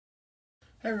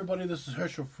Hey everybody, this is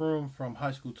Herschel Froome from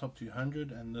High School Top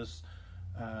 200, and this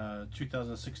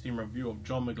 2016 review of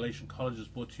John McGlashan College is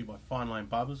brought to you by Fineline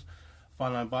Barbers.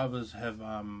 Fineline Barbers have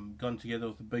gone together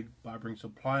with a big barbering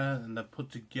supplier, and they've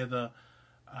put together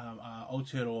our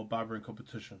Aotearoa barbering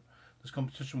competition. This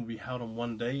competition will be held on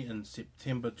one day in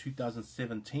September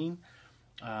 2017.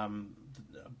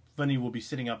 Vinnie will be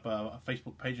setting up a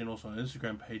Facebook page and also an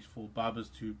Instagram page for barbers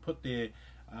to put their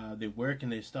work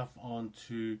and their stuff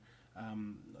onto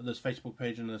this Facebook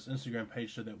page and this Instagram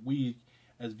page, so that we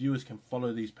as viewers can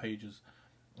follow these pages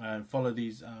and follow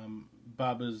these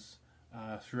barbers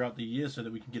throughout the year, so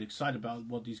that we can get excited about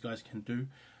what these guys can do.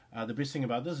 The best thing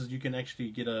about this is you can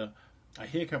actually get a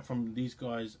haircut from these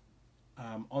guys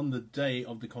on the day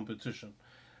of the competition.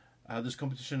 This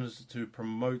competition is to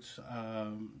promote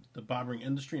the barbering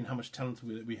industry and how much talent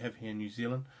we have here in New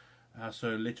Zealand. So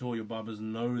let all your barbers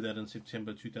know that in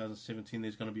September 2017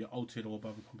 there's going to be an Aotearoa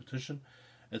barber competition.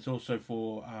 It's also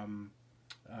for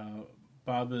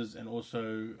barbers and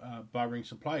also barbering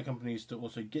supply companies to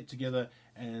also get together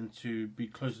and to be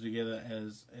closer together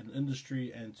as an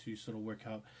industry, and to sort of work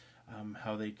out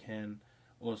how they can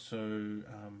also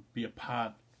be a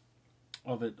part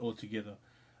of it all together.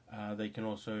 They can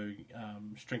also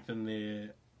strengthen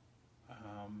their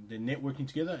networking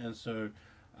together, and so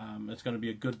it's going to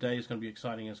be a good day. It's going to be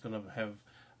exciting. It's going to have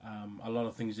a lot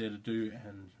of things there to do,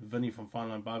 and Vinnie from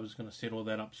Fineline Barbers is going to set all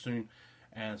that up soon.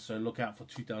 And so look out for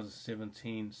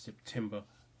 2017 September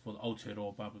for the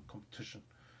Aotearoa Barber competition.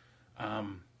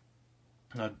 John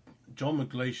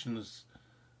McGlashan is,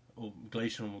 or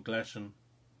McGlashan,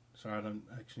 sorry, I don't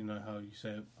actually know how you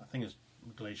say it. I think it's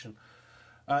McGlashan.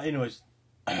 Anyways,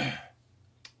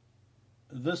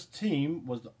 this team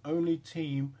was the only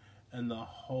team in the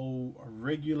whole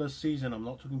regular season, I'm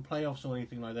not talking playoffs or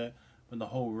anything like that, but the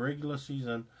whole regular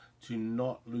season, to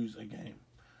not lose a game.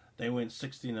 They went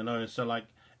 16-0. So, like,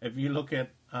 if you look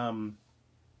at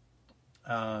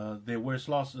their worst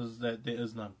loss, is that there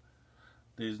is none.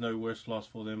 There's no worst loss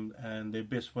for them, and their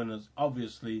best win is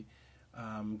obviously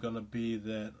going to be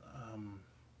that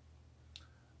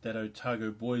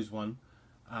Otago boys one.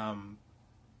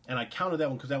 And I counted that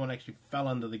one because that one actually fell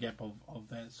under the gap of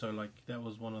that. So, like, that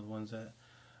was one of the ones that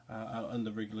are in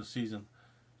the regular season.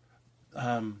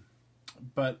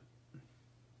 But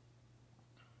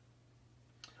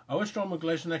I wish John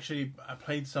McGlashan actually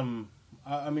played some.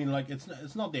 I mean, like,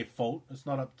 it's not their fault. It's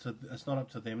not up to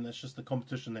them. That's just the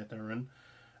competition that they're in.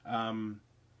 But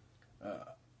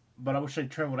I wish they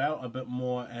travelled out a bit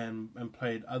more and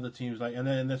played other teams. Like,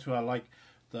 and that's where I like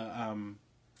the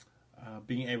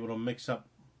being able to mix up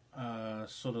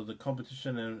sort of the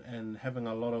competition and having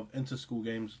a lot of inter-school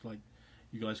games, like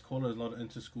you guys call it, a lot of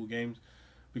inter-school games,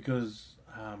 because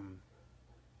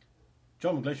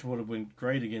John McGlashan would have been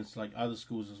great against like other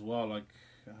schools as well. Like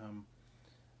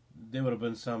there would have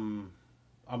been some.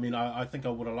 I mean, I think I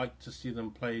would have liked to see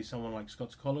them play someone like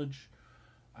Scots College.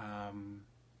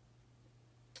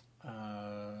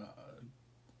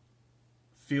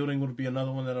 Fielding would be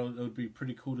another one that it would be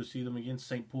pretty cool to see them against.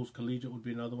 St Paul's Collegiate would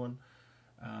be another one.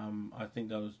 I think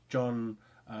that was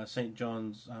St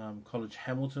John's College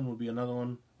Hamilton would be another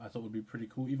one I thought would be pretty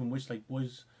cool. Even Westlake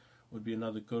Boys would be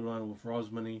another good one with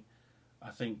Rosmini.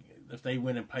 I think if they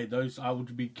went and played those, I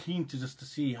would be keen to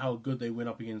see how good they went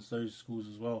up against those schools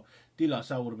as well. De La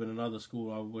Salle would have been another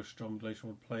school I wish John McGlashan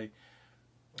would play,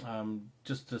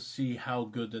 just to see how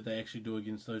good that they actually do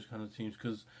against those kind of teams.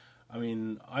 Because I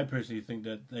mean, I personally think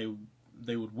that they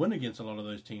would win against a lot of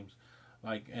those teams.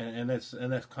 Like, and that's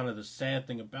kind of the sad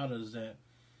thing about it, is that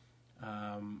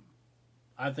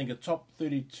I think a top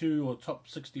 32 or top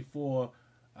 64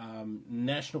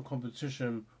 national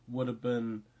competition would have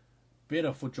been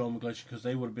better for John McGlashan, because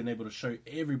they would have been able to show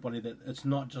everybody that it's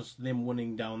not just them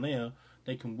winning down there;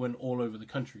 they can win all over the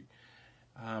country.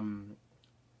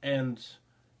 And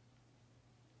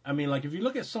I mean, like, if you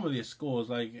look at some of their scores,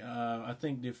 like I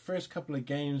think their first couple of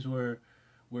games were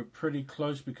pretty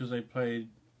close, because they played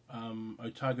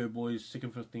Otago Boys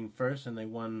 2nd, 15th, 1st, and they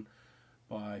won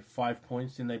by 5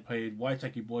 points. Then they played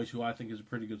Waitaki Boys, who I think is a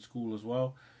pretty good school as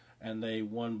well, and they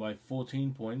won by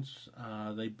 14 points.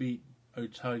 They beat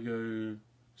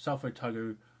South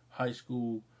Otago High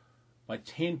School by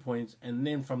 10 points, and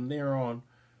then from there on,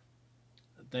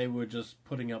 they were just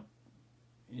putting up,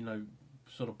 you know,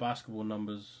 sort of basketball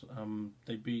numbers.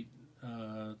 They beat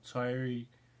Taieri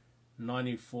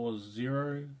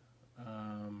 94-0.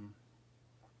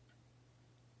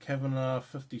 Kavanagh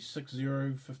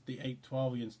 56-0,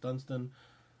 58-12 against Dunstan,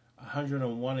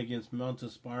 101 against Mount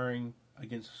Aspiring,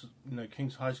 against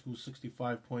King's High School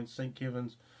 65 points, St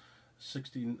Kevin's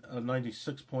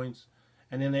 96 points,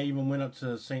 and then they even went up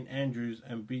to St Andrews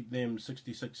and beat them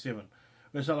 66-7.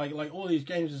 So like all these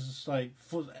games is just like,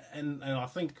 and I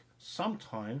think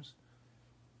sometimes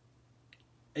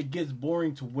it gets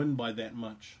boring to win by that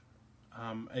much.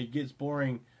 It gets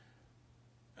boring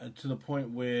to the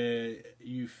point where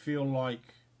you feel like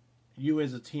you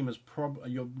as a team is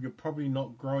you're probably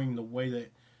not growing the way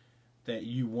that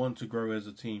you want to grow as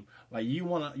a team. Like you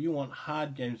want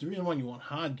hard games. The reason why you want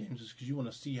hard games is because you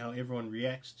want to see how everyone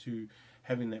reacts to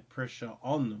having that pressure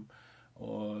on them,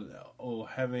 or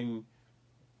having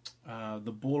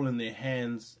the ball in their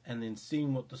hands and then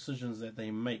seeing what decisions that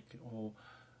they make, or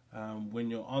when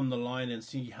you're on the line and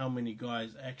see how many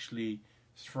guys actually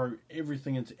throw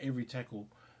everything into every tackle.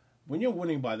 When you're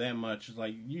winning by that much, it's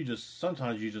like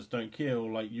sometimes you just don't care,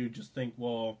 or like you just think,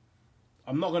 well,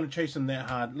 I'm not going to chase them that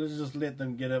hard. Let's just let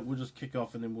them get it. We'll just kick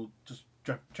off and then we'll just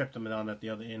trap them down at the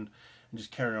other end and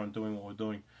just carry on doing what we're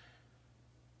doing.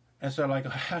 And so, like,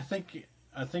 I think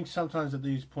sometimes at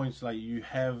these points, like, you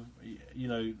have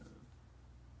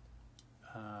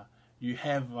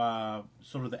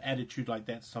sort of the attitude like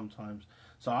that sometimes.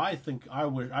 So I think I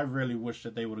really wish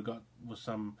that they would have got with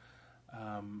some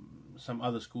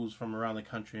other schools from around the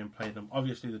country and played them.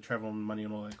 Obviously, the travel and money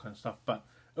and all that kind of stuff, but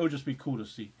it would just be cool to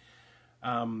see.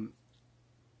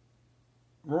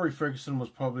 Rory Ferguson was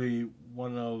probably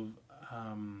one of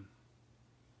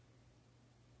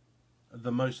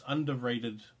the most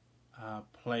underrated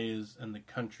players in the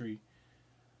country,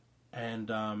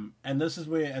 and this is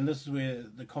where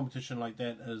the competition like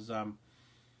that is.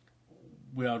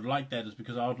 Where I'd like that is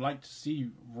because I would like to see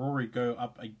Rory go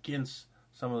up against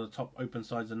some of the top open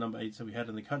sides and number 8s that we had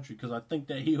in the country, because I think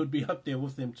that he would be up there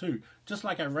with them too, just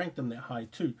like I ranked them that high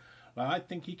too. Like, I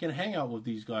think he can hang out with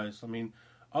these guys. I mean,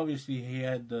 obviously he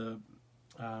had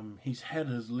he's had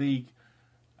his league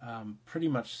pretty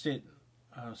much set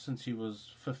since he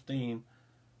was 15,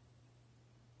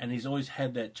 and he's always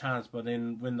had that chance. But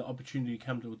then when the opportunity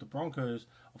comes with the Broncos,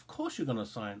 of course you're going to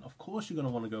sign. Of course you're going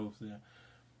to want to go with there.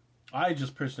 I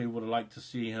just personally would have liked to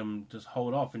see him just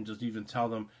hold off and just even tell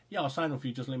them, yeah, I'll sign with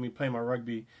you, just let me play my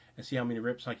rugby and see how many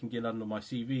reps I can get under my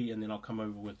CV, and then I'll come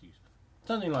over with you.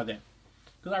 Something like that.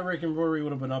 Because I reckon Rory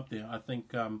would have been up there. I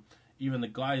think even the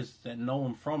guys that know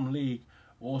him from league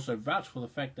will also vouch for the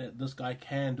fact that this guy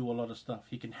can do a lot of stuff.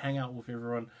 He can hang out with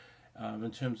everyone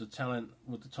in terms of talent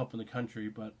with the top in the country,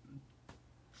 but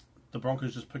the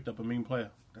Broncos just picked up a mean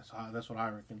player. That's what I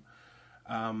reckon.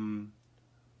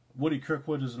 Woody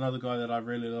Kirkwood is another guy that I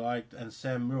really liked, and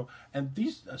Sam Murrell. And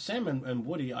these Sam and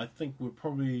Woody, I think, were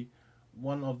probably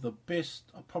one of the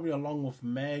best, probably along with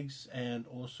Mags and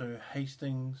also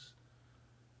Hastings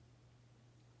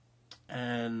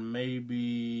and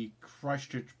maybe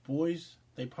Christchurch Boys.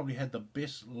 They probably had the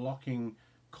best locking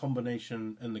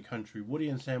combination in the country. Woody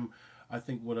and Sam, I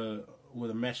think, would have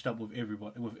matched up with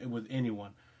everybody, with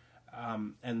anyone.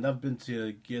 And they've been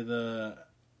together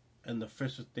in the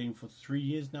first 15 for 3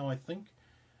 years now, I think.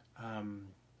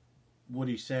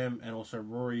 Woody, Sam, and also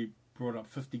Rory brought up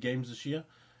 50 games this year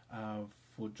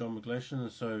for John McGlashan,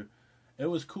 and so it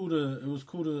was cool to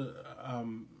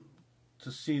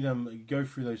see them go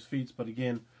through those feats. But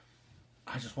again,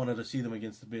 I just wanted to see them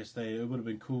against the best. It would have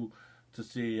been cool to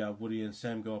see Woody and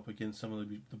Sam go up against some of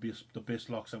the best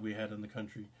locks that we had in the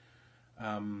country.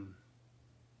 I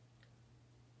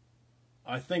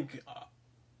think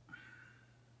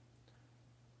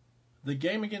the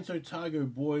game against Otago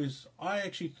Boys, I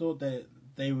actually thought that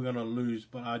they were going to lose,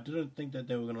 but I didn't think that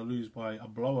they were going to lose by a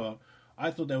blowout.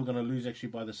 I thought they were going to lose actually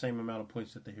by the same amount of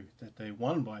points that they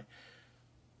won by.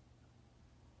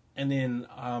 And then,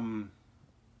 and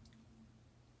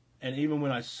even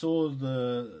when I saw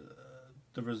the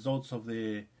results of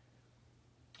their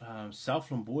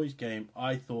Southland Boys game,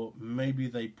 I thought maybe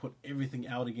they put everything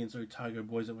out against Otago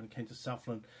Boys, that when it came to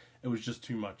Southland, it was just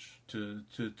too much to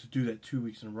do that 2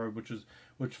 weeks in a row, which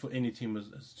for any team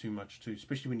is too much too,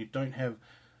 especially when you don't have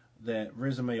that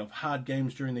resume of hard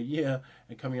games during the year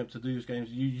and coming up to these games.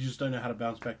 You just don't know how to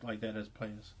bounce back like that as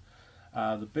players.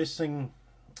 The best thing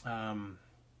about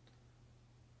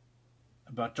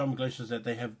John McGlashan is that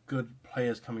they have good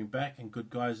players coming back and good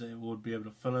guys that would be able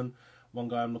to fill in. One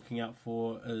guy I'm looking out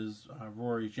for is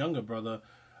Rory's younger brother,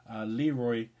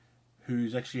 Leroy,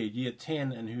 who's actually a year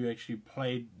 10 and who actually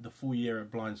played the full year at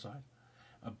Blindside.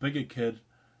 A bigger kid.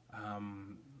 I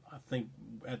think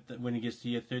when he gets to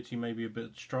year 13, maybe a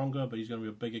bit stronger, but he's going to be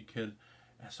a bigger kid.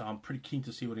 So I'm pretty keen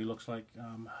to see what he looks like.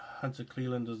 Hunter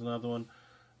Cleland is another one.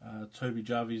 Toby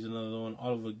Jarvis is another one.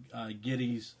 Oliver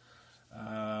Geddes.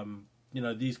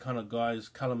 These kind of guys.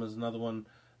 Cullum is another one.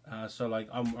 So like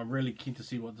I'm really keen to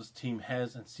see what this team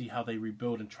has and see how they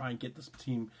rebuild and try and get this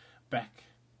team back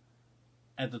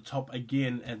at the top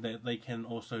again, and that they can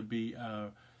also be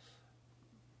a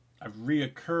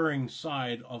reoccurring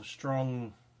side of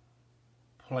strong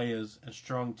players and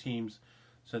strong teams,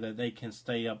 so that they can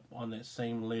stay up on that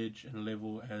same ledge and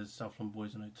level as Southland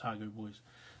boys and Otago boys.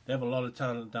 They have a lot of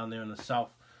talent down there in the south,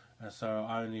 and so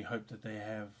I only hope that they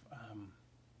have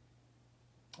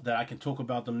that I can talk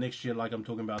about them next year like I'm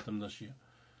talking about them this year.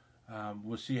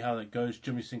 We'll see how that goes.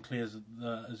 Jimmy Sinclair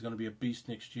is going to be a beast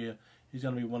next year. He's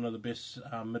going to be one of the best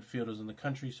midfielders in the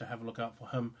country, so have a look out for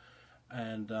him.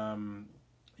 And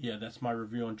yeah, that's my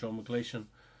review on John McGlashan.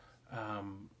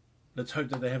 Let's hope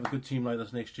that they have a good team like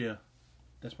this next year.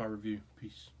 That's my review.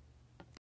 Peace.